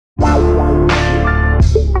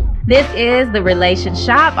This is The Relation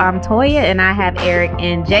Shop. I'm Toya, and I have Eric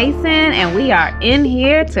and Jason, and we are in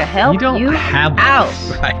here to help you out.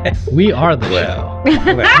 Right. We are the Well, show. We should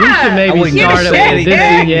maybe start it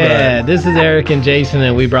with this is Eric and Jason,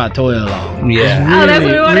 and we brought Toya along. Yeah. Oh, that's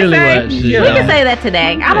what we want to say? We We can say that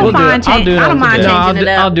today. I don't mind changing it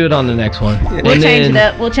up. I'll do it on the next one. We'll change it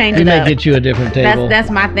up. We may get you a different table. That's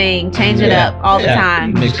my thing. Change it up all the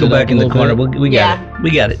time. Let's go back in the corner. We got it.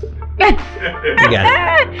 We got it. We got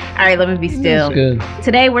it. All right, let me be still. That's good.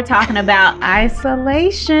 Today we're talking about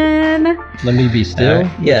isolation. Let me be still.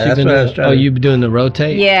 Yeah, that's what I was trying. Oh, you doing the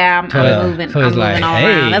rotate? Yeah, I'm moving. I'm moving like, all hey.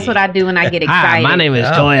 around. That's what I do when I get excited. Hi, my name is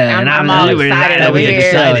Toya, and I'm all excited over here.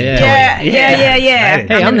 Yeah.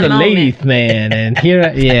 Hey, I'm the ladies man, and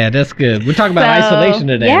here, that's good. We're talking about isolation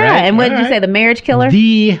today, right? Yeah, and what did you say, the marriage killer?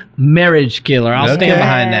 The marriage killer. I'll stand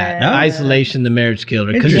behind that. Oh. Isolation, the marriage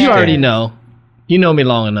killer. Because you Interesting. already know. You know me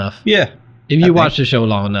long enough. Yeah. If you watch the show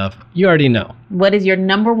long enough, you already know. What is your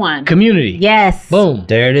number one? Community. Yes. Boom.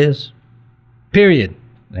 There it is. Period.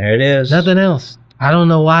 There it is. Nothing else. I don't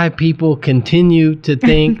know why people continue to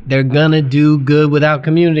think they're going to do good without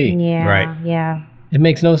community. Yeah. Right. Yeah. It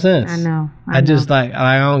makes no sense. I know. I just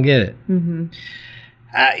I don't get it. Mm-hmm.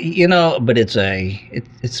 But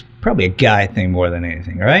it's probably a guy thing more than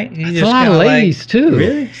anything, right? It's a lot of ladies too.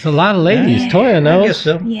 Really? It's a lot of ladies. Toya knows. I guess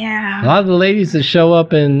so. Yeah. A lot of the ladies that show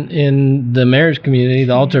up in the marriage community,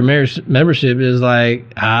 the altar marriage membership is like,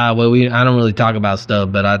 I don't really talk about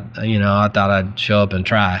stuff, but I thought I'd show up and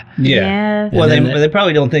try. Yeah. Yes. Well, they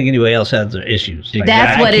probably don't think anybody else has their issues. Like,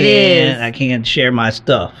 That's what it is. I can't share my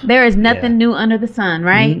stuff. There is nothing new under the sun,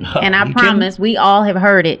 right? No, And I you promise we all have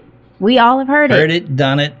heard it. We all have heard Heard it,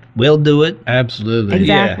 done it, will do it. Absolutely.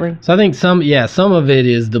 Exactly. So I think some of it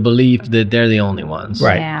is the belief that they're the only ones.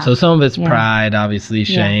 Right. Yeah. So some of it's pride, obviously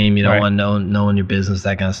shame, you don't Right. want knowing your business,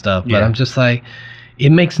 that kind of stuff. But Yeah. I'm just like, it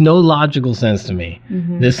makes no logical sense to me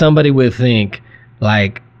Mm-hmm. that somebody would think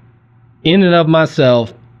like, in and of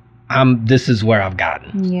myself, this is where I've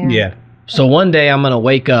gotten. Yeah. Yeah. So one day I'm going to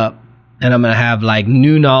wake up and I'm going to have like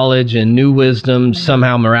new knowledge and new wisdom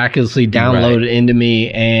somehow miraculously downloaded into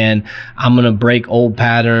me. And I'm going to break old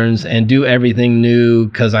patterns and do everything new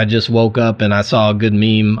because I just woke up and I saw a good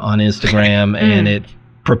meme on Instagram and it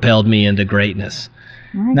propelled me into greatness.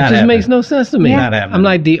 Right. Not It just happening. makes no sense to me. Not happening. I'm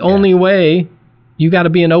like, the only way, you got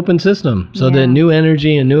to be an open system so that new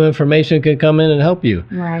energy and new information can come in and help you.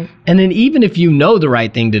 Right. And then even if you know the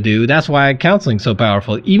right thing to do, that's why counseling's so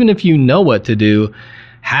powerful. Even if you know what to do,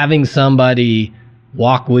 having somebody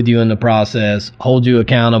walk with you in the process, hold you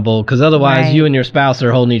accountable, because otherwise you and your spouse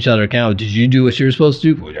are holding each other accountable. Did you do what you're supposed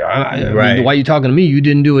to do? Right. Why are you talking to me? You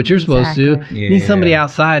didn't do what you're supposed to do. Yeah. You need somebody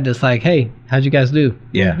outside that's like, hey, how'd you guys do?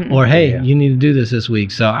 Yeah. Or, hey, you need to do this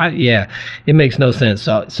week. So, it makes no sense.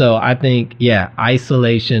 So I think,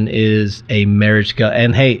 isolation is a marriage killer.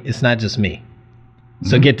 And, hey, it's not just me.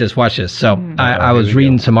 So get this, watch this. So I was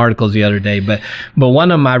reading some articles the other day, but one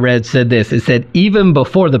of them I read said this. It said even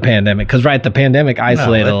before the pandemic, because the pandemic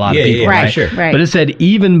isolated a lot of people, Right. Sure. Right. But it said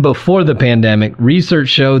even before the pandemic, research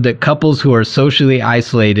showed that couples who are socially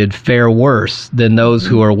isolated fare worse than those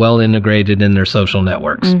who are well integrated in their social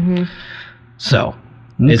networks. So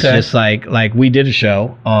it's just like we did a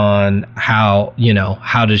show on how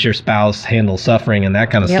does your spouse handle suffering and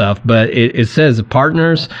that kind of stuff. But it says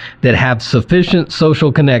partners that have sufficient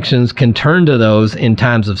social connections can turn to those in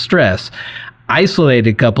times of stress.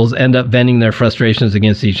 Isolated couples end up venting their frustrations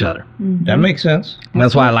against each other. That makes sense.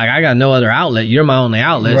 That's why, I got no other outlet. You're my only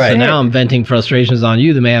outlet. Right. So now I'm venting frustrations on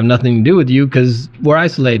you that may have nothing to do with you because we're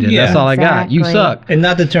isolated. Yeah. That's all I got. You Exactly. suck. And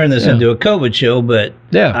not to turn this into a COVID show, but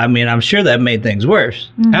I mean, I'm sure that made things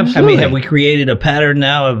worse. Absolutely. I mean, have we created a pattern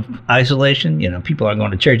now of isolation? People aren't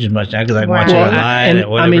going to church as much now because I can watch it Right. online and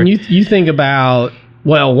whatever. I mean, you think about,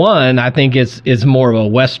 one, I think it's more of a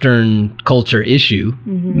Western culture issue.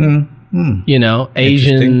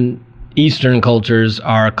 Asian, Eastern cultures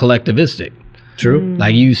are collectivistic. True.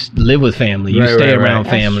 Like you live with family, you stay around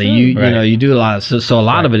family, you do a lot. So a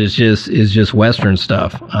lot of it is just Western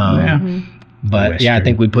stuff. But I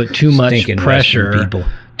think we put too much Stinking pressure. Western people.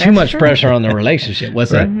 Too much pressure on the relationship.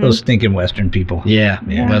 What's that? Those stinking Western people. Yeah,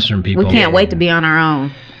 Western people. We can't wait to be on our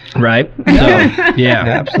own. Right? So,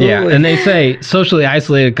 Absolutely. Yeah. And they say socially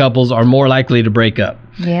isolated couples are more likely to break up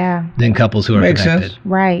Yeah. than couples who are Makes connected. sense.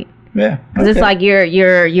 Right. Yeah. Because it's like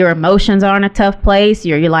your emotions are in a tough place.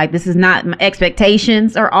 You're like, this is not, my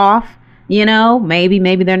expectations are off. Maybe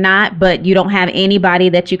they're not, but you don't have anybody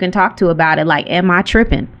that you can talk to about it. Like, am I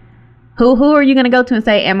tripping? Who are you going to go to and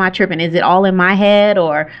say, am I tripping? Is it all in my head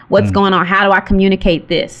or what's going on? How do I communicate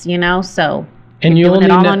this? So And you doing only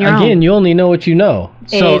it all know, on your again, own. you only know what you know.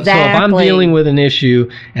 So if I'm Exactly. dealing with an issue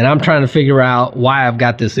and I'm trying to figure out why I've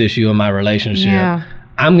got this issue in my relationship, Yeah.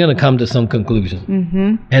 I'm going to come to some conclusion.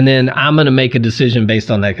 Mm-hmm. And then I'm going to make a decision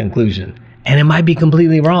based on that conclusion. And it might be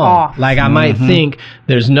completely wrong. Off. Like I might think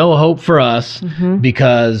there's no hope for us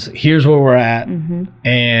because here's where we're at.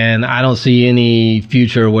 And I don't see any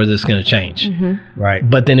future where this is going to change. Right.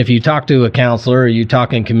 But then if you talk to a counselor or you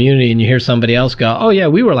talk in community and you hear somebody else go, oh yeah,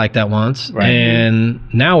 we were like that once. Right. And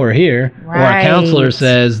now we're here. Or a Right. counselor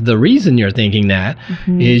says the reason you're thinking that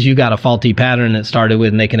is you got a faulty pattern that started with,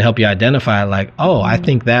 and they can help you identify like, oh, I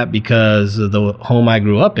think that because of the home I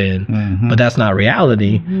grew up in, but that's not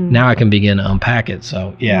reality. Now I can begin to unpack it.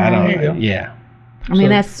 So yeah, I mean,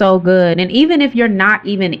 that's so good. And even if you're not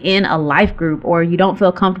even in a life group or you don't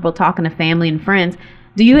feel comfortable talking to family and friends,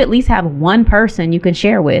 do you at least have one person you can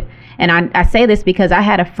share with? And I say this because I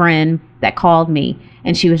had a friend that called me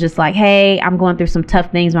and she was just like, hey, I'm going through some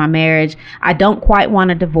tough things in my marriage. I don't quite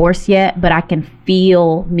want a divorce yet, but I can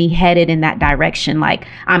feel me headed in that direction. Like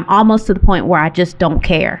I'm almost to the point where I just don't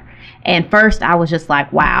care. And first I was just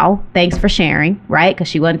like, wow, thanks for sharing, right? Because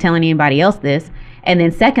she wasn't telling anybody else this. And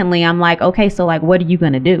then secondly, I'm like, okay, so like, what are you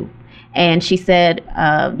going to do? And she said,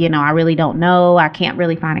 I really don't know. I can't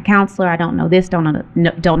really find a counselor. I don't know this, don't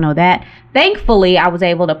know that. Thankfully, I was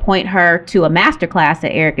able to point her to a master class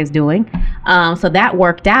that Eric is doing. So that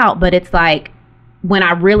worked out. But it's like, when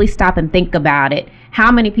I really stop and think about it,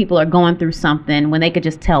 how many people are going through something when they could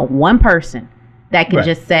just tell one person that could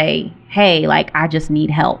just say, hey, like, I just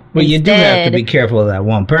need help. Well, you do have to be careful of that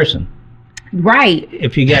one person. Right.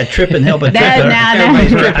 If you got tripping, helping tripping,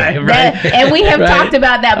 everybody's tripping. And we have talked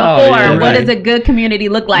about that before. What does a good community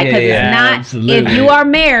look like? Because it's not, absolutely. if you are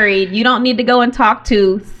married, you don't need to go and talk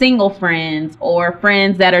to single friends or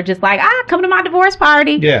friends that are just like, come to my divorce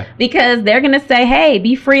party. Yeah. Because they're going to say, hey,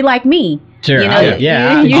 be free like me. Sure. You know,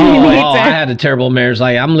 I had a terrible marriage.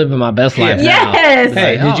 Like, I'm living my best life now. Yes.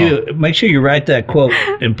 Hey, did you make sure you write that quote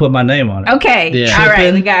and put my name on it? Okay. Yeah. All right.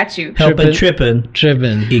 Trippin', We got you. Helping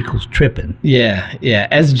tripping equals tripping. Yeah.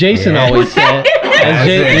 As Jason always said,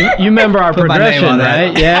 you remember our Put my name progression, on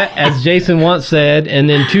that. right? Yeah. As Jason once said, and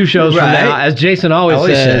then 2 shows from now, as Jason always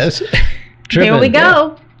says, Here we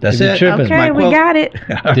go. That's If you're it. tripping. Okay, My we quote. got it.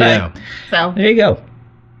 All Yeah. right. So There you go.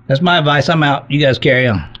 That's my advice. I'm out. You guys carry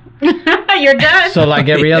on. you're done. So like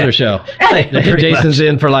every other show, Jason's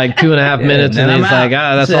in for like 2.5 minutes, then and I'm he's out. like,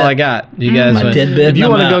 that's That's all it. I got. You guys, My tidbit, if you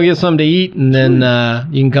I'm want to go out. get something to eat, and then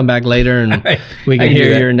you can come back later, and Right. we I can can do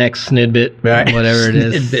hear that. your next snidbit, Right. whatever it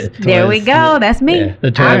is. Snidbit. There we go. That's me. Yeah.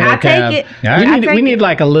 The toy I vocab. take it. All right. We need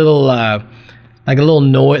like a little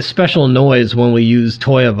noise, special noise when we use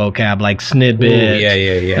Toya vocab, like snidbit,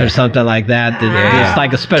 Ooh, yeah. or something like that. Yeah. It's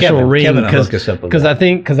like a special Kevin ring will hook us up with because that.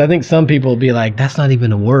 I think some people will be like, that's not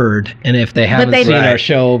even a word, and if they haven't they seen do. our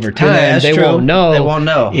show over time, that's they true. won't know. They won't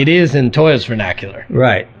know. It is in Toya's vernacular.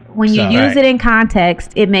 Right. When you So, use right. it in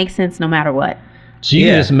context, it makes sense no matter what. So you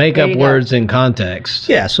Yeah. can just make There up you go. words in context.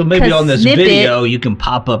 Yeah. So maybe 'Cause on this snippet- video, you can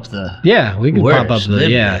pop up the. Yeah, we can Words, pop up the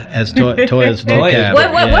snidbit. as Toya's vocab.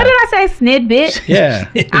 What yeah. did I say? Snidbit? Yeah.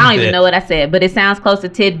 I don't even know what I said, but it sounds close to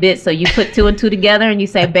tidbit. So you put 2 and 2 together and you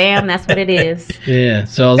say, bam, that's what it is. Yeah,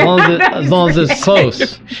 so as long as it's close,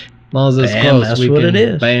 as long as it's Bam, close, that's we what can, it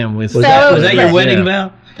is. Bam, we Was So- that your Yeah. wedding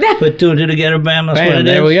vow? Put 2 and 2 together, bam. That's what Bam, it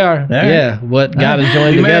is. there we are. All right. Yeah, what God has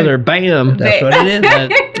joined We together, bam. That's what it is.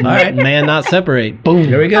 Let All right. man not separate. Boom.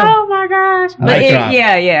 There we go. Oh my gosh. But Mic drop.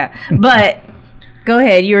 yeah. But go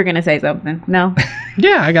ahead. You were going to say something. No?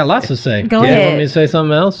 Yeah, I got lots to say. Go You ahead. want me to say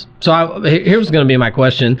something else? So here's going to be my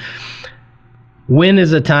question. When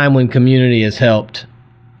is a time when community has helped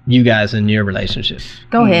you guys in your relationship?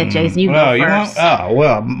 Go ahead, Jason. You go first.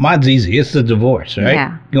 Well, mine's easy. It's the divorce, right?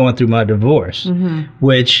 Yeah. Going through my divorce,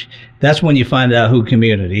 which that's when you find out who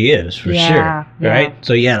community is for Yeah, sure, yeah. right?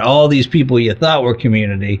 So you had all these people you thought were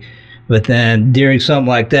community, but then during something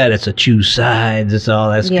like that, it's a choose sides, it's all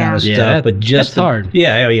that Yeah. kind of Yeah, stuff. But just that's hard.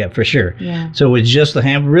 Yeah, for sure. Yeah. So it's just the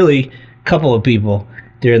really a couple of people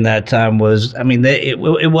during that time was. I mean, it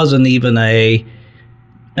wasn't even a.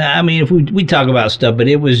 I mean, if we talk about stuff, but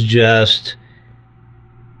it was just,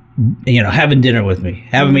 having dinner with me,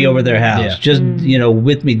 having me over their house, Yeah. just,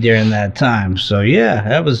 with me during that time. So,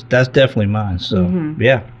 yeah, that's definitely mine. So,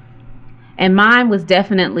 yeah. And mine was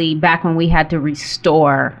definitely back when we had to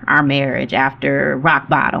restore our marriage after rock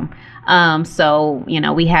bottom. So,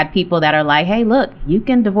 we had people that are like, hey, look, you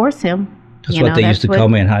can divorce him. That's what they used to call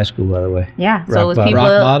me in high school, by the way. Yeah. So Rock it was bottom. people.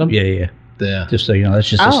 Rock bottom? Yeah. Yeah. Just so you know, that's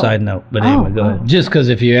just a Oh. side note. But Oh, anyway, go oh. ahead. Just because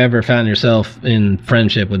if you ever found yourself in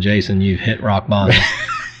friendship with Jason, you've hit rock bottom.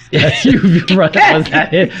 You run. Was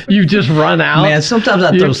that it? You just run out. Man, sometimes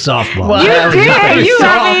I throw softballs. Well, You did. You,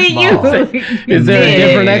 I mean, you. Is there a did.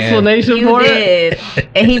 different explanation You for it? did.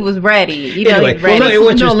 And he was ready. You know, Anyway, he's ready. well,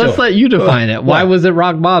 what's your Let's story? let you define it. Why was it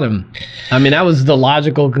rock bottom? I mean, that was the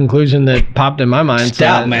logical conclusion that popped in my mind. So I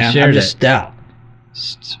Stout, man. shared I'm just stout.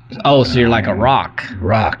 Oh, so you're like a rock.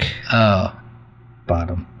 Rock Oh,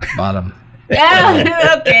 bottom. bottom.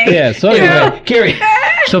 Yeah, okay. Yeah. So anyway, Carrie.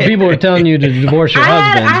 so people were telling you to divorce your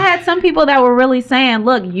husband. I had some people that were really saying,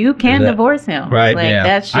 "Look, you can That- divorce him." right. Like, Yeah,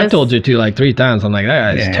 that's just, I told you to like 3 times. I'm like,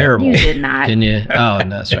 that guy's Yeah. terrible. You did not. Didn't you? Oh,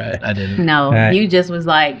 that's right. I didn't. No, Right. you just was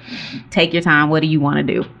like, take your time. What do you want to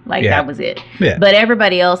do? Like, Yeah. that was it. Yeah. But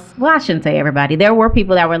everybody else, well, I shouldn't say everybody. There were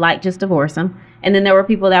people that were like, just divorce him. And then there were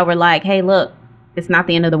people that were like, hey, look, it's not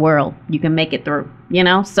the end of the world. You can make it through, you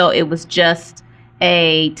know? So it was just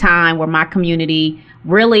a time where my community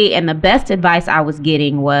really, and the best advice I was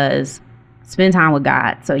getting was spend time with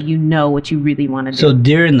God so you know what you really want to do. So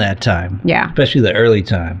during that time, Yeah. especially the early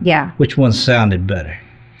time, Yeah. which one sounded better?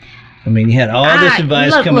 I mean, you had all this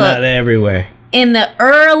advice look, coming look. out of everywhere. In the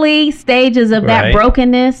early stages of that Right.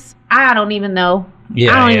 brokenness, I don't even know.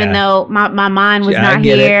 Yeah, I don't yeah. even know. My mind was Yeah, I not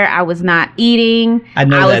get it. here. I was not eating. I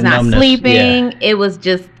know was that not numbness, sleeping. It was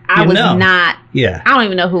just, I You was know. not, Yeah. I don't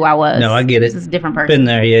even know who I was. No, I get it. This is a different person. Been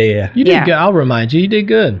there, yeah. You did Yeah. good. I'll remind you. You did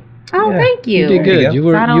good. Oh, Yeah. thank you. You did There you good. go. You So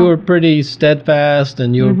I were don't- you were pretty steadfast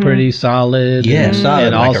and you were pretty solid. Yeah, and, solid,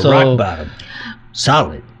 and like also, a rock bottom.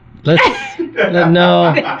 Solid. Let's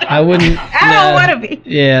no, I wouldn't. I don't want to be.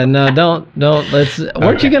 Yeah, no, don't. Let's.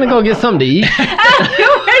 Weren't you gonna go get something to eat?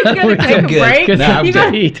 You're going to take a good. break. Get No, I'm something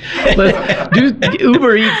good. to eat. Let's do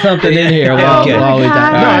Uber eat something in here while, Okay. while we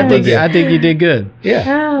talk. No, God. I think you did good. Yeah.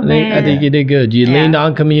 Oh, I think you did good. You Yeah. leaned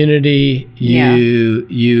on community.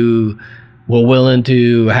 You were willing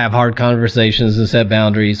to have hard conversations and set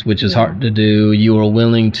boundaries, which is hard to do. You were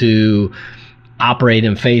willing to operate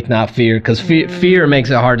in faith, not fear, because fear makes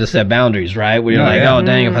it hard to set boundaries, right? Where you're Oh, like, yeah. oh,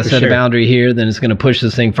 dang, if I For set sure. a boundary here, then it's going to push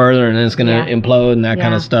this thing further, and then it's going to Yeah. implode and that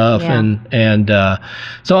kind Yeah. of stuff. Yeah. And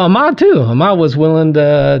so Ahmad too. Ahmad was willing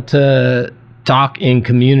to talk in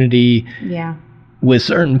community Yeah. with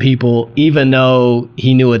certain people, even though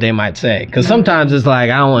he knew what they might say. Because sometimes it's like,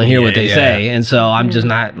 I don't want to hear what they Yeah. say. And so I'm just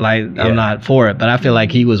not like, Yeah. I'm not for it. But I feel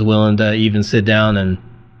like he was willing to even sit down and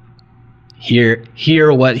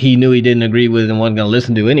hear what he knew he didn't agree with and wasn't going to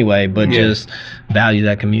listen to anyway, but Yeah. just value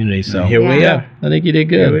that community. So Here we Yeah. are. I think you did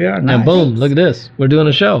good. Here we are. And Nice. boom, look at this. We're doing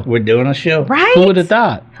a show. We're doing a show. Right? Who would have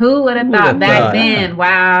thought? Who would have Who would've thought back thought? then?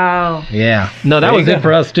 Wow. Yeah. No, that There was you it go.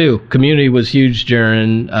 for us too. Community was huge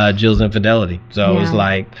during Jill's infidelity. So it was Yeah.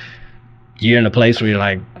 like you're in a place where you're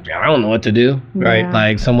like, I don't know what to do. Right. Yeah.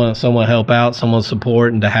 Like someone help out, someone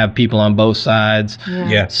support, and to have people on both sides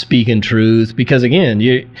Yeah. speaking truth. Because again,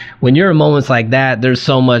 when you're in moments like that, there's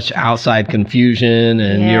so much outside confusion,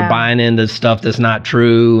 and you're Yeah. buying into stuff that's not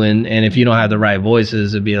true. And if you don't have the right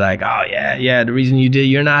voices, it'd be like, oh yeah, the reason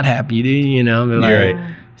you're not happy, you know, they're like, You're right.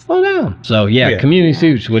 slow down. So yeah, Yeah. community's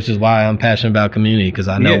huge, which is why I'm passionate about community, because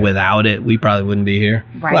I know Yeah. without it, we probably wouldn't be here.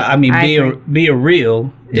 Right. Well, I mean, agree. being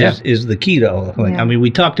real Yeah. is the key to all the thing. Yeah. I mean, we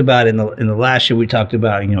talked about in the last year. We talked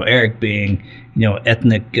about Eric being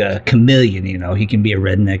ethnic chameleon. He can be a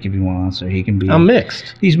redneck if he wants, or he can be. I'm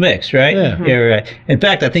mixed. He's mixed, right? Yeah. Yeah, right. In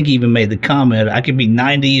fact, I think he even made the comment, I could be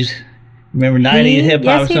 90s. Remember 90s hip hop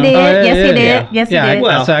Yes, or he something? did. Oh, yeah, Yes, he yeah, did. yeah. Yes, he Yeah, did.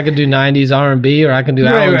 Well- so I could do 90s R&B, or I can do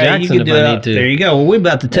Alan Jackson You can if do I that. need to. There you go. Well, we're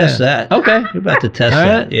about to test Yeah. that. Okay. We're about to test All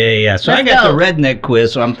that. right. Yeah. So I Let's got go. the redneck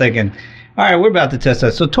quiz, so I'm thinking, all right, we're about to test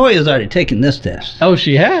that. So Toya's already taken this test. Oh,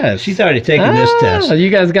 she has. She's already taken this test. You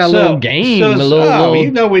guys got a little game, a little.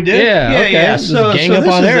 you know we did. Yeah, okay. Yeah. Just So gang so up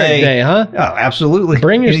this on is Eric a- Day, huh? Oh, absolutely.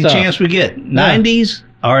 Bring your Any stuff. chance we get. 90s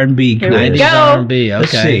R&B Here we quiz. 90s go. R&B.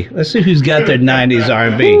 Okay. Let's see who's got their 90s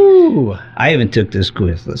R&B. Ooh. I even took this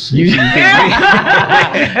quiz. Let's see. You-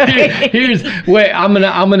 Wait. I'm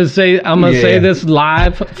gonna say Yeah. this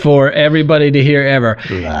live for everybody to hear ever.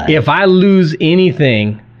 Live. If I lose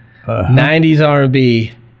anything, Uh-huh. 90s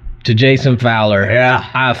R&B to Jason Fowler, Yeah.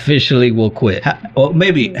 I officially will quit. Well,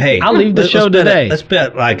 maybe. Hey, I'll leave the let's show bet today. Let's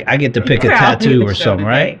bet like I get to pick a I'll leave tattoo the or show something,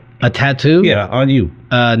 today. right? A tattoo? Yeah, on you.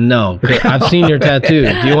 No. I've seen your tattoo.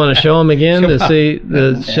 Do you want to show him again to see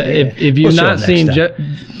if you've We'll show not him seen next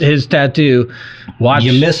his tattoo? Watch.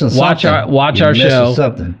 You're missing Watch something. our You're missing show.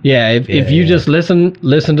 something. Yeah. If you Yeah. just listen to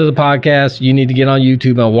the podcast, you need to get on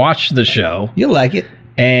YouTube and watch the show. You'll like it.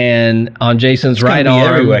 And on Jason's It's gonna right be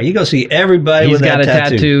arm, everywhere. You go see everybody he's with got that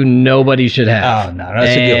a tattoo nobody should have. Oh, no,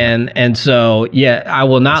 that's a good one. And so I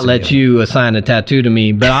will not let you assign a tattoo to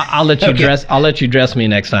me, but I'll let you Okay. dress. I'll let you dress me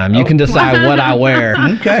next time. You can decide what I wear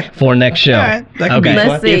Okay. for next show. All right. That can be Let's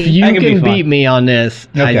fun. see. If you That can be can fun. beat me on this,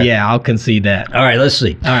 Okay. I'll concede that. All right, let's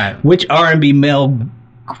see. All right. Which R&B male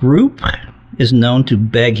group is known to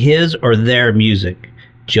beg his or their music?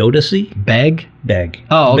 Jodeci? Beg? Beg.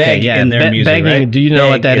 Oh, okay, Beg yeah. in their music, begging. right? Do you know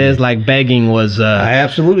what Beg that in is? it. Like begging was I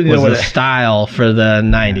absolutely know was what a style for the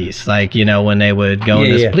 90s. Like, when they would go in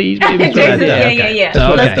Yeah, this, yeah. please, baby, Jason, please. yeah, Okay. yeah, yeah. So, That's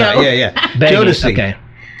what I okay. thought. Yeah. Begging. Jodeci. Okay.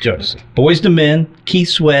 Jodeci. Boyz II Men, Keith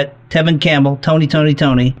Sweat, Tevin Campbell, Tony,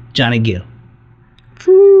 Johnny Gill.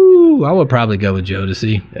 Ooh, I would probably go with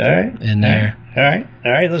Jodeci All right. in there. All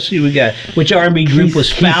right. Let's see what we got. Which R&B group Keith-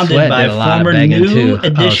 was Keith founded Sweat by did a lot of former begging, New too. Oh,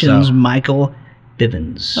 Editions so- Michael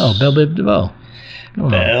Bivins? Oh, Bell Biv DeVoe. Oh.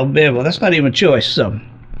 Bell Biv. Well, that's not even a choice. So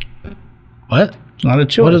What? it's not a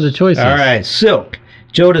choice. What are the choices? All right. Silk,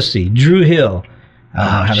 Jodeci, Drew Hill. I don't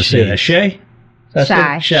know how to say jeez. that. Shay? That's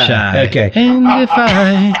Shy. it? Shy. Shy. Okay. And if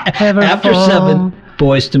I ever After fall. 7,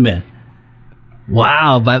 Boyz II Men.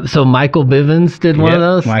 Wow, so Michael Bivins did one Yep, of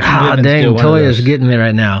those? Michael Ah, Bivins dang, did one of Toya's those. getting me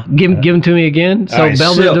right now. Give them to me again. So All right,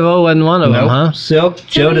 Bell Biv Silk. DeVoe wasn't one of them, huh? Silk,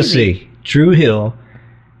 Jodeci, Drew Hill,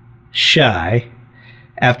 Shy.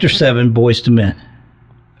 After 7, Boyz II Men.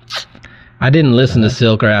 I didn't listen to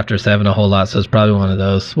Silk or After 7 a whole lot, so it's probably one of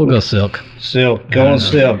those. We'll go Silk. Silk, going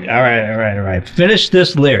Silk. All right. Finish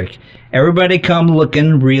this lyric. Everybody come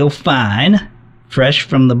looking real fine, fresh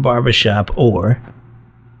from the barbershop or,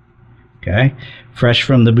 fresh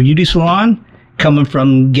from the beauty salon, coming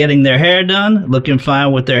from getting their hair done, looking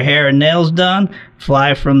fine with their hair and nails done,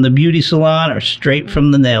 fly from the beauty salon or straight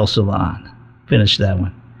from the nail salon. Finish that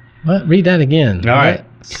one. What? Read that again. All right.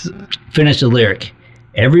 Finish the lyric.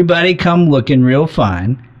 Everybody come looking real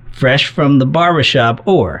fine, fresh from the barbershop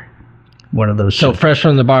or, one of those. So two. fresh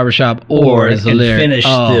from the barbershop or is the and lyric. finish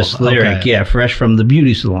Oh, this lyric. okay. Yeah, fresh from the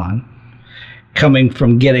beauty salon, coming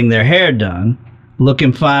from getting their hair done,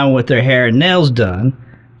 looking fine with their hair and nails done,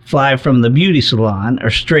 fly from the beauty salon or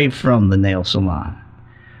straight from the nail salon.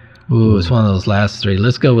 Ooh, it's one of those last three.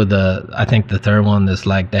 Let's go with I think the third one is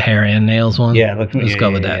like the hair and nails one. Yeah, let's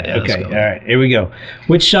go with that. Yeah, let's okay, go. all right, here we go.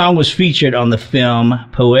 Which song was featured on the film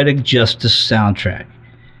Poetic Justice soundtrack?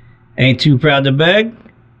 Ain't Too Proud to Beg,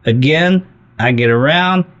 Again, I Get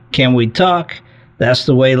Around, Can We Talk, That's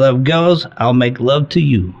the Way Love Goes, I'll Make Love to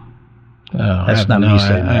You. Oh, That's not me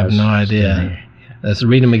saying I have that. no idea. Let's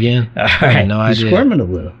read them again. All I have right, no he's idea. squirming a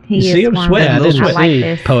little. He You is see him squirming. sweating Yeah, I a little didn't sweat. like see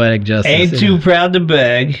this. Poetic Justice. Ain't yeah. Too Proud to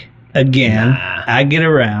Beg, Again, Nah. I Get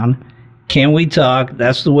Around, Can We Talk,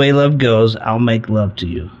 That's the Way Love Goes, I'll Make Love to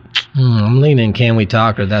You. I'm leaning Can We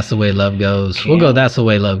Talk or That's the Way Love Goes. We'll go That's the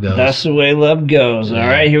Way Love Goes. That's the way love goes. All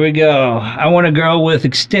right, here we go. I want a girl with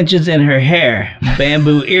extensions in her hair,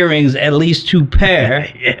 bamboo earrings, at least 2 pair.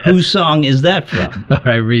 Whose song is that from? All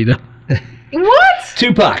right, read them. What?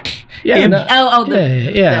 Tupac. Yeah, M- no- Oh,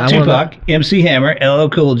 yeah. I Tupac, MC Hammer, LL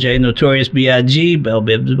Cool J, Notorious B.I.G., Bell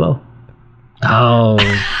Biv DeVoe. Oh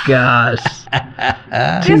gosh.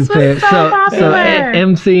 This was so popular.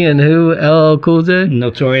 MC and who? LL Cool J.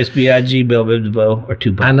 Notorious B.I.G., Bell Biv DeVoe, or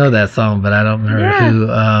Tupac. I know that song, but I don't remember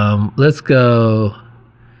Yeah. who. Let's go.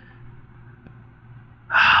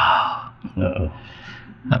 Uh-oh.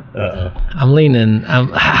 Uh-oh. I'm leaning.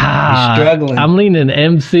 struggling. I'm leaning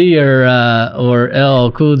MC or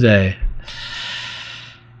LL Cool J.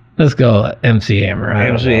 Let's go MC Hammer. I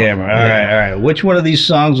don't MC know. Hammer. All right. Which one of these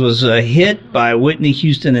songs was a hit by Whitney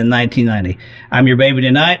Houston in 1990? I'm Your Baby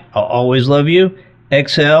Tonight, I'll Always Love You,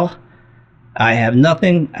 Exhale, I Have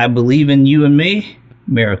Nothing, I Believe in You and Me,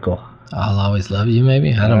 Miracle. I'll always love you.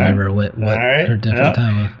 Maybe I don't right. remember what All right. her different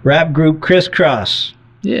time was. Rap group Criss Cross.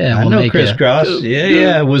 Yeah, I we'll know make Criss it. Cross.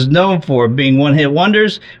 Yeah. Was known for being one-hit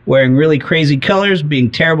wonders, wearing really crazy colors,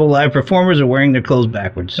 being terrible live performers, or wearing their clothes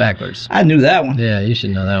backwards. Backwards. I knew that one. Yeah, you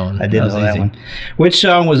should know that one. I did was know that easy. one. Which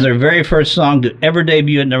song was their very first song to ever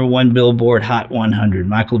debut at #1 Billboard Hot 100?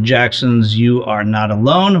 Michael Jackson's You Are Not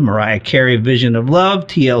Alone, Mariah Carey, Vision of Love,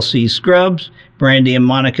 TLC Scrubs, Brandy and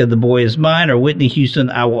Monica, The Boy Is Mine, or Whitney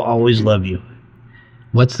Houston, I Will Always Love You?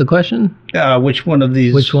 What's the question? Which one of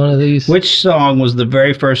these? Which one of these? Which song was the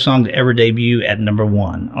very first song to ever debut at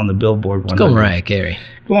 #1 on the Billboard 100? Go Mariah Carey.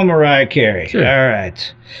 Go on, Mariah Carey. Sure. All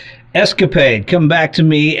right. Escapade, Come Back to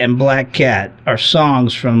Me, and Black Cat are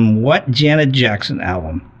songs from what Janet Jackson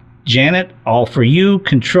album? Janet, All For You,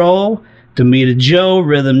 Control, Demita Joe,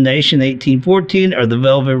 Rhythm Nation 1814, or The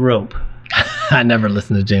Velvet Rope? I never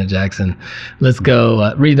listened to Janet Jackson. Let's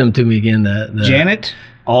go. Read them to me again. The Janet,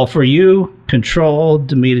 All For You, Control,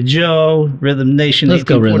 Demita Joe, Rhythm Nation. Let's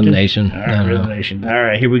go Rhythm Nation. All right, Rhythm Nation. All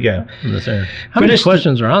right, here we go. Yes, sir. How many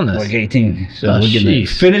questions are on this? Like 18. So Oh, we'll get there. jeez.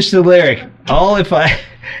 Finish the lyric. All right.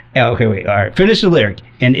 Finish the lyric.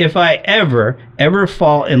 And if I ever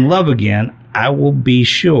fall in love again, I will be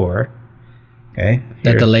sure. Okay.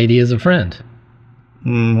 That the lady is a friend.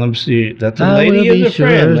 Let me see. That the I lady will be is a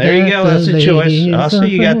friend. sure There you go. that That's the a choice. lady I'll is see a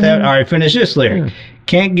you got that. friend. All right. Finish this lyric.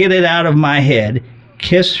 Can't get it out of my head.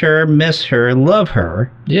 Kiss her, miss her, love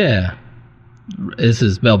her. Yeah. This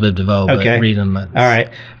is Belle Biv DeVoe, but Okay. read them. All right.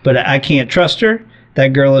 But I can't trust her.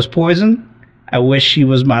 That girl is poison. I wish she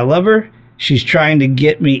was my lover. She's trying to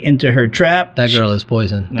get me into her trap. That girl is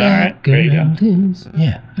poison. All right. There you go.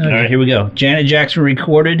 Yeah. All right, here we go. Janet Jackson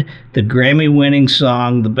recorded the Grammy-winning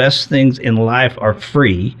song "The Best Things in Life Are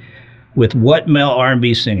Free" with what male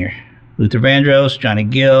R&B singer? Luther Vandross, Johnny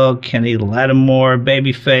Gill, Kenny Lattimore,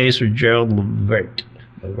 Babyface, or Gerald Levert?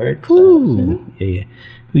 Levert? Ooh. Yeah.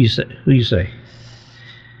 Who you say?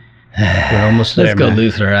 We're almost there, Let's go man.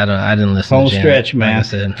 Luther. I didn't listen Home to Janet, stretch, like man. I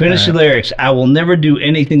said. Finish the All right. lyrics. I will never do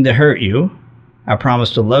anything to hurt you. I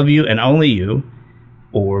promise to love you and only you.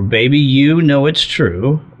 Or, baby, you know it's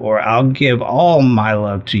true. Or, I'll give all my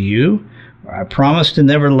love to you. Or, I promise to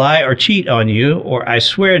never lie or cheat on you. Or, I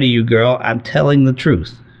swear to you, girl, I'm telling the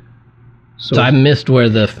truth. So I missed where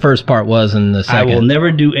the first part was in the I second. will never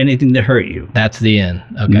do anything to hurt you. That's the end.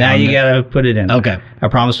 Okay. Now you got to put it in. Okay. I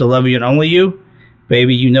promise to love you and only you.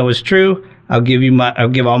 Baby, you know it's true. I'll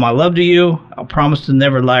give all my love to you. I'll promise to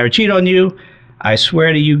never lie or cheat on you. I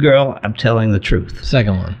swear to you, girl, I'm telling the truth.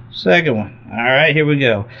 Second one. Second one. All right, here we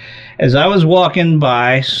go. As I was walking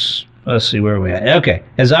by, let's see where are we at. Okay.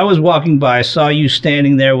 As I was walking by, I saw you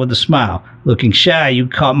standing there with a smile, looking shy. You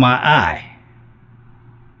caught my eye.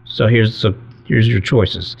 So here's your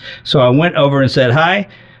choices. So I went over and said hi.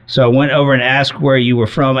 So I went over and asked where you were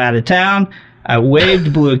from out of town. I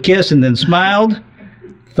waved, blew a kiss, and then smiled.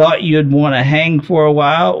 Thought you'd want to hang for a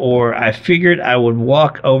while, or I figured I would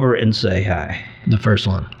walk over and say hi. The first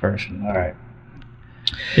one. First one. All right.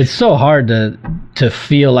 It's so hard to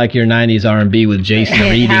feel like your '90s R&B with Jason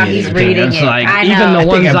reading How it. he's reading It's it. like I even know. the I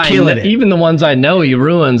ones think I'm killing it. even the ones I know he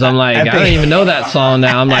ruins. I'm like, I don't think- even know that song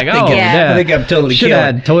now. I'm like, I think oh I'm- yeah, I think I'm totally should killing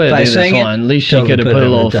have it. had Toya If I do this sang it, one. At least she totally could have put put it a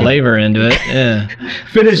over little the top. flavor into it. Yeah,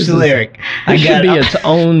 Finish the lyric. it should be its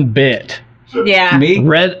own bit. Yeah. Me?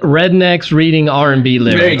 Rednecks reading R&B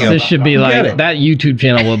lyrics. go. This should be You got like it. that YouTube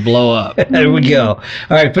channel would blow up. There we go. All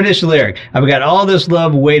right, finish the lyric. I've got all this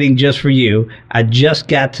love waiting just for you. I just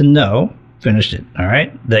got to know, finished it, all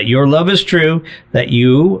right, that your love is true, that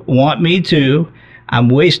you want me to. I'm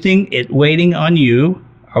wasting it waiting on you.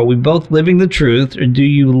 Are we both living the truth, or do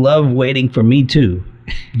you love waiting for me too?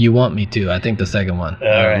 You want me to? I think the second one. All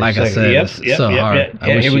right, like I second. said, Yep, it's yep, so yep, hard. yep. I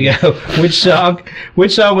Yeah, wish here we you- go.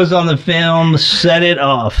 Which song was on the film Set It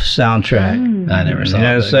Off soundtrack? I never saw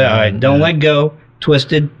Yeah, it. so, all right, Don't Let Go,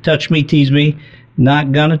 Twisted, Touch Me, Tease Me,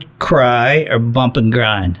 Not Gonna Cry, or Bump and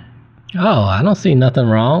Grind. Oh, I don't see nothing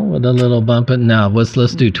wrong with a little bumping. No, let's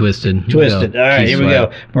do Twisted. Twisted. All right, Keith here we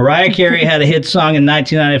Sweat. go. Mariah Carey had a hit song in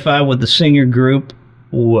 1995 with the singer group,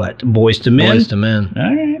 what? Boyz II Men? Boys to Men. All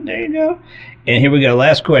right, there you go. And here we go.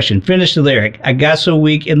 Last question. Finish the lyric. I got so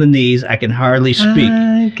weak in the knees, I can hardly speak.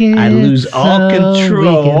 I lose all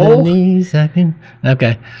control.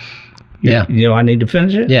 Okay. Yeah. You know, I need to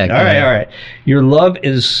finish it? Yeah, go All right, ahead. all right. Your love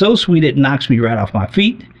is so sweet, it knocks me right off my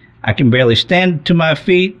feet. I can barely stand to my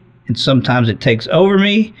feet, and sometimes it takes over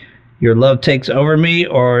me. Your love takes over me,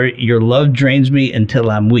 or your love drains me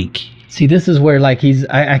until I'm weak. See, this is where like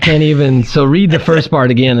I can't even. So read the first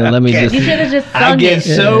part again and let me Okay. just. You should have just I sung get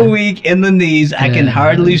it. so weak in the knees, I can Yeah,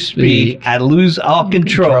 hardly speak. I lose all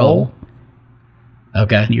control.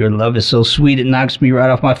 Okay. Your love is so sweet, it knocks me right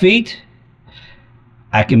off my feet.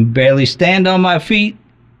 I can barely stand on my feet,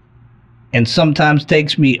 and sometimes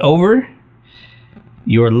takes me over.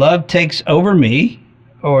 Your love takes over me,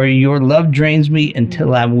 or your love drains me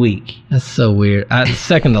until I'm weak. That's so weird.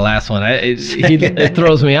 Second to last one. It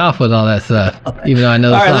throws me off with all that stuff, even though I know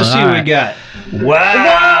the All right, song. let's see All what right. we got.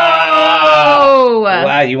 Wow! Oh,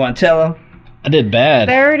 Wow, you want to tell them? I did bad.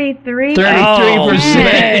 33. 33%.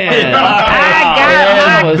 man. I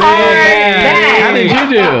got my was card bad. back. How did you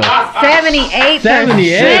do? 78%.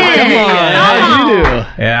 78. Come on. How'd you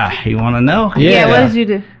do? Yeah, you want to know? Yeah, what did you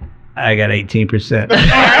do? I got 18%.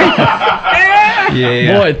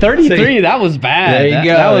 Yeah. Boy, 33, See, that was bad. there you That-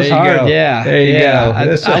 go, That was there you hard, go. yeah. There you yeah.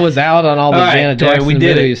 go. I was out on all the All right, Janet Toy, Jackson we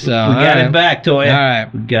did movies, it. so. We got all it back, Toy. All right.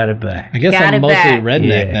 We got it back. I guess Got I'm it mostly back.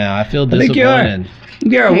 redneck Yeah. now. I feel I think you are. disappointed.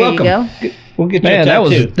 You're There you welcome. go. We'll get you Man, a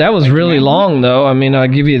tattoo. that was really long though. I mean, I'll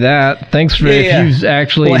give you that. Thanks for if you've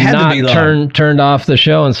actually not turned off the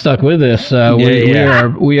show and stuck with us. We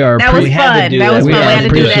are. That was fun. That was fun. We had to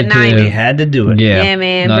do that night. We had to do it. Yeah,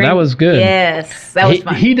 man. No, that was good. Yes, that was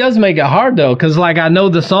fun. He does make it hard though, because like I know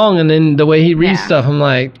the song, and then the way he reads stuff, I'm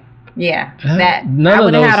like. Yeah, that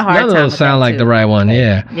none of those sound like the right one.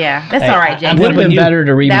 Yeah, that's all right, James. It would have been better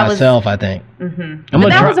to read myself, I think. Mm-hmm. I'm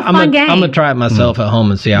gonna try it myself at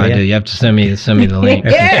home and see how I do. You have to send me the link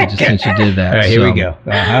since you did that. All right, here we go.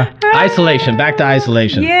 Isolation. Back to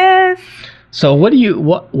isolation. Yes. So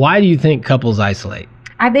why do you think couples isolate?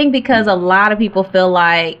 I think because a lot of people feel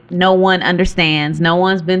like no one understands. No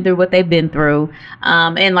one's been through what they've been through.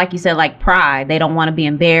 And like you said, like pride. They don't want to be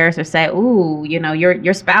embarrassed or say, ooh,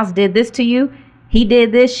 your spouse did this to you. He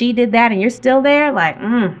did this, she did that, and you're still there. Like,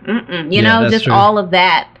 just true. All of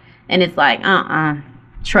that. And it's like,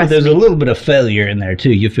 trust me. There's a little bit of failure in there,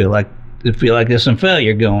 too. You feel like there's some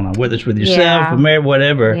failure going on, whether it's with yourself or married,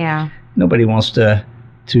 whatever. Yeah. Nobody wants to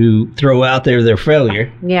throw out there their failure.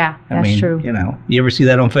 Yeah, that's true. You ever see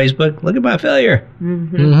that on Facebook? Look at my failure.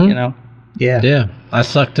 Mm-hmm. Yeah. I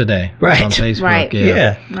suck today. Right. On Facebook. Right.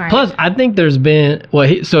 Yeah. Right. Plus, I think there's been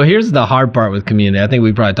so here's the hard part with community. I think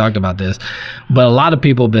we probably talked about this, but a lot of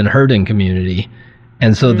people have been hurt in community.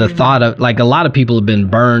 And so the thought of, like, a lot of people have been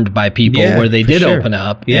burned by people where they did open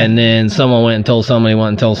up, and then someone went and told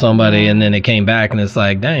somebody, and then it came back, and it's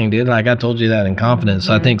like, dang, dude, like I told you that in confidence.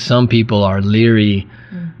 So I think some people are leery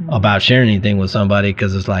about sharing anything with somebody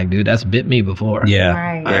because it's like, dude, that's bit me before. Yeah.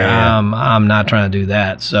 Right. I'm not trying to do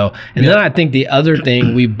that. So, and then I think the other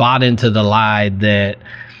thing, we bought into the lie that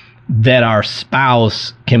our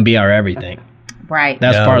spouse can be our everything. Right.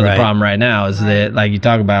 That's part of the problem right now is that, like you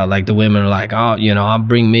talk about, like the women are like, oh, I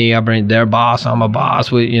bring their boss, I'm a boss,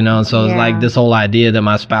 so it's like this whole idea that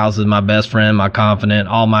my spouse is my best friend, my confidant,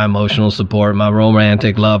 all my emotional support, my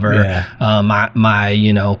romantic lover,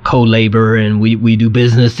 my co-laborer, and we do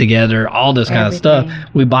business together, all this kind of stuff.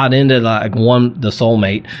 We bought into like the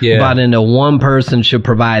soulmate. We bought into one person should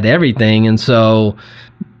provide everything, and so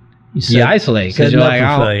you isolate because you're like,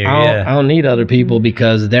 I don't need other people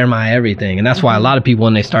because they're my everything. And that's why a lot of people,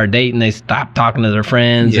 when they start dating, they stop talking to their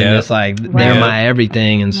friends and it's like, they're my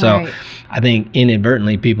everything. And so I think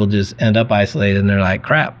inadvertently people just end up isolated and they're like,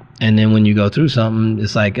 crap. And then when you go through something,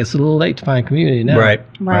 it's like, it's a little late to find community now. Right.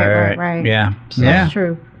 Yeah. So that's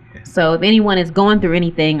true. So if anyone is going through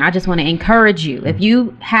anything, I just want to encourage you. If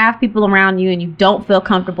you have people around you and you don't feel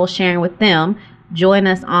comfortable sharing with them, join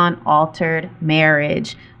us on Altered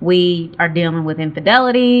Marriage. We are dealing with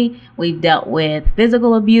infidelity. We've dealt with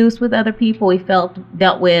physical abuse with other people. We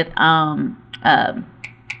dealt with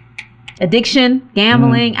addiction,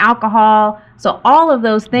 gambling, alcohol. So all of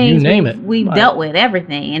those things, we've dealt with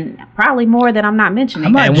everything, and probably more that I'm not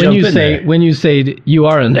mentioning. And when you say you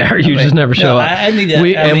are in there, you just never show up. I need to.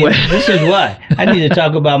 This is why I need to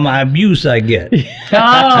talk about my abuse I get.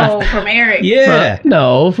 Oh, from Eric. Yeah.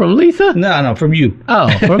 From Lisa. No, from you.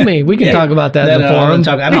 Oh, from me. We can talk about that in the forum. I'm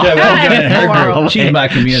talking her group. She's my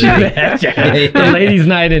community. The ladies'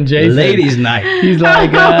 night in Jason. Ladies' night. He's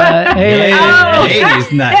like, hey,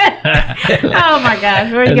 ladies' night. Oh my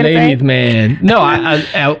gosh, what are you gonna say? Ladies' man. No,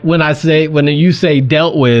 when you say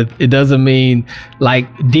dealt with, it doesn't mean like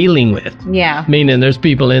dealing with. Yeah. Meaning there's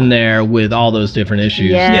people in there with all those different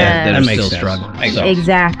issues that are still struggling. So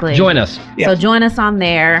exactly. Join us. Yeah. So join us on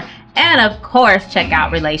there. And of course, check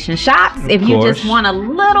out Relation Shots. If you just want a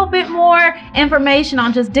little bit more information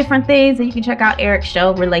on just different things, then you can check out Eric's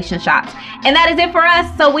show, Relation Shots. And that is it for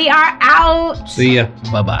us. So we are out. See ya.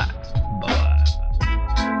 Bye-bye.